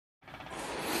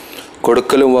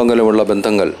കൊടുക്കലും വാങ്ങലുമുള്ള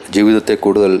ബന്ധങ്ങൾ ജീവിതത്തെ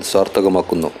കൂടുതൽ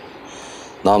സാർത്ഥകമാക്കുന്നു.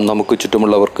 നാം നമുക്ക്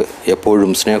ചുറ്റുമുള്ളവർക്ക്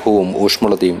എപ്പോഴും സ്നേഹവും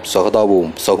ഊഷ്മളതയും സഹതാപവും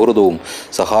സൗഹൃദവും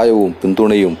സഹായവും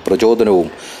പിന്തുണയും പ്രചോദനവും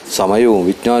സമയവും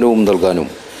വിജ്ഞാനവും നൽകാനും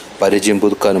പരിചയം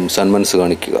പുതുക്കാനും സന്മനസ്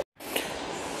കാണിക്കുക.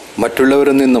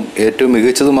 മറ്റുള്ളവരിൽ നിന്നും ഏറ്റവും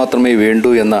മികച്ചത് മാത്രമേ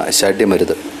വേണ്ടൂ എന്ന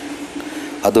ശാഠ്യമരുത്.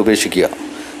 അത് ഉപേക്ഷിക്കുക.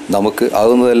 നമുക്ക്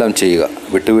ആകുന്നതെല്ലാം ചെയ്യുക.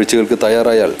 വിട്ടുവീഴ്ചകൾക്ക്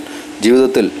തയ്യാറായാൽ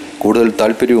ജീവിതത്തിൽ കൂടുതൽ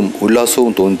താല്പര്യവും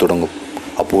ഉല്ലാസവും തോന്നിത്തുടങ്ങും.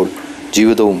 അപ്പോൾ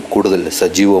ജീവിതവും കൂടുതൽ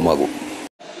സജീവമാകും.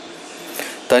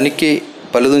 തനിക്ക്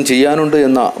പലതും ചെയ്യാനുണ്ട്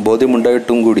എന്ന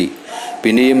ബോധ്യമുണ്ടായിട്ടും കൂടി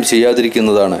പിന്നെയും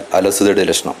ചെയ്യാതിരിക്കുന്നതാണ് അലസതയുടെ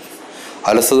ലക്ഷണം.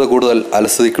 അലസത കൂടുതൽ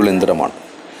അലസതയ്ക്കുള്ള ഇന്ധനമാണ്.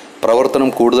 പ്രവർത്തനം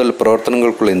കൂടുതൽ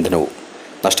പ്രവർത്തനങ്ങൾക്കുള്ള ഇന്ധനവും.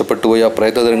 നഷ്ടപ്പെട്ടുപോയ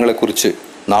പ്രയത്നങ്ങളെക്കുറിച്ച്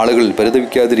നാളുകളിൽ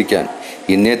പരിതപിക്കാതിരിക്കാൻ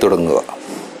ഇന്നേ തുടങ്ങുക.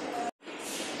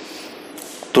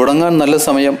 തുടങ്ങാൻ നല്ല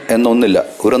സമയം എന്നൊന്നില്ല.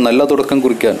 ഒരു നല്ല തുടക്കം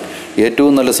കുറിക്കാൻ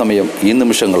ഏറ്റവും നല്ല സമയം ഈ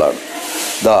നിമിഷങ്ങളാണ്.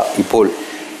 ഇപ്പോൾ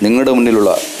നിങ്ങളുടെ മുന്നിലുള്ള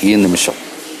ഈ നിമിഷം.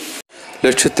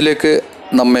 ലക്ഷ്യത്തിലേക്ക്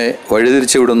നമ്മെ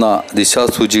വഴിതിരിച്ചു വിടുന്ന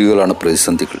ദിശാസൂചികകളാണ്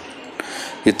പ്രതിസന്ധികൾ.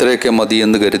 ഇത്രയൊക്കെ മതി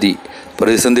എന്ന് കരുതി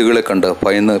പ്രതിസന്ധികളെ കണ്ട്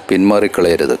ഭയന്ന്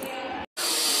പിന്മാറിക്കളയരുത്.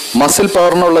 മസിൽ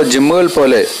പവറിനുള്ള ജിമ്മുകൾ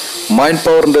പോലെ മൈൻഡ്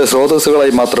പവറിൻ്റെ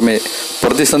സ്രോതസ്സുകളായി മാത്രമേ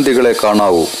പ്രതിസന്ധികളെ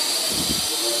കാണാവൂ.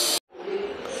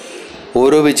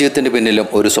 ഓരോ വിജയത്തിൻ്റെ പിന്നിലും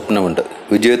ഒരു സ്വപ്നമുണ്ട്.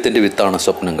 വിജയത്തിൻ്റെ വിത്താണ്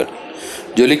സ്വപ്നങ്ങൾ.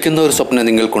 ജ്വലിക്കുന്ന ഒരു സ്വപ്നം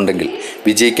നിങ്ങൾക്കുണ്ടെങ്കിൽ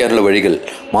വിജയിക്കാനുള്ള വഴികൾ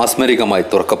മാസ്മരികമായി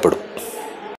തുറക്കപ്പെടും.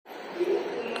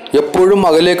 എപ്പോഴും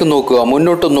അകലേക്ക് നോക്കുക,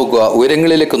 മുന്നോട്ട് നോക്കുക,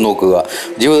 ഉയരങ്ങളിലേക്ക് നോക്കുക.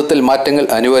 ജീവിതത്തിൽ മാറ്റങ്ങൾ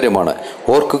അനിവാര്യമാണ്.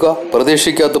 ഓർക്കുക,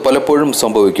 പ്രതീക്ഷിക്കാത്ത പലപ്പോഴും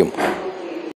സംഭവിക്കും.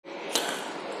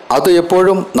 അത്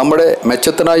എപ്പോഴും നമ്മുടെ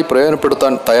മെച്ചത്തിനായി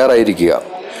പ്രയോജനപ്പെടുത്താൻ തയ്യാറായിരിക്കുക.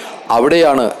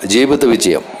 അവിടെയാണ് ജീവിത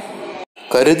വിജയം.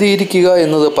 കരുതിയിരിക്കുക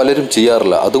എന്നത് പലരും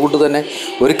ചെയ്യാറില്ല. അതുകൊണ്ട് തന്നെ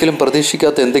ഒരിക്കലും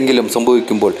പ്രതീക്ഷിക്കാത്ത എന്തെങ്കിലും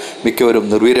സംഭവിക്കുമ്പോൾ മിക്കവരും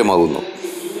നിർവീര്യമാകുന്നു.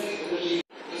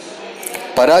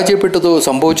 പരാജയപ്പെട്ടതോ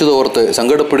സംഭവിച്ചതോ ഓർത്ത്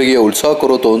സങ്കടപ്പെടുകയോ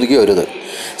ഉത്സാഹക്കുറവോ തോന്നുകയോ അരുത്.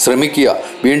 ശ്രമിക്കുക.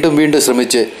 വീണ്ടും വീണ്ടും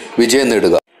ശ്രമിച്ച് വിജയം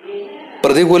നേടുക.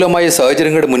 പ്രതികൂലമായ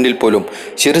സാഹചര്യങ്ങളുടെ മുന്നിൽ പോലും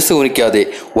ശിരസ് കുനിക്കാതെ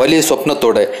വലിയ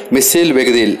സ്വപ്നത്തോടെ മിസൈൽ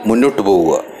വേഗതയിൽ മുന്നോട്ട്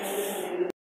പോവുക.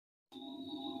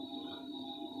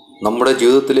 നമ്മുടെ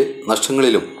ജീവിതത്തിലെ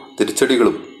നഷ്ടങ്ങളിലും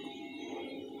തിരിച്ചടികളും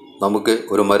നമുക്ക്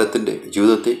ഒരു മരത്തിൻ്റെ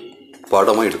ജീവിതത്തെ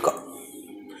പാഠമായി എടുക്കാം.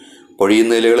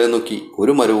 പൊഴിയുന്ന ഇലകളെ നോക്കി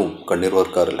ഒരു മരവും കണ്ണീർ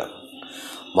വാർക്കാറില്ല.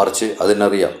 മറിച്ച്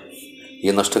അതിനറിയാം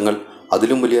ഈ നഷ്ടങ്ങൾ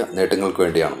അതിലും വലിയ നേട്ടങ്ങൾക്ക്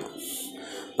വേണ്ടിയാണ്.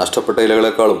 നഷ്ടപ്പെട്ട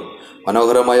ഇലകളെക്കാളും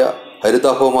മനോഹരമായ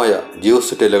ഹരിതാഭമായ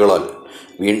ജീവസുറ്റ ഇലകളാൽ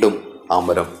വീണ്ടും ആ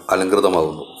മരം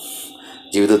അലങ്കൃതമാകുന്നു.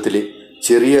 ജീവിതത്തിലെ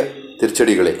ചെറിയ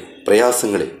തിരിച്ചടികളെ,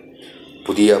 പ്രയാസങ്ങളെ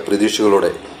പുതിയ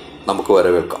പ്രതീക്ഷകളോടെ നമുക്ക്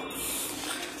വരവേൽക്കാം.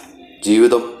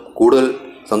 ജീവിതം കൂടുതൽ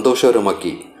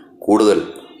സന്തോഷകരമാക്കി കൂടുതൽ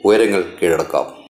ഉയരങ്ങൾ കീഴടക്കാം.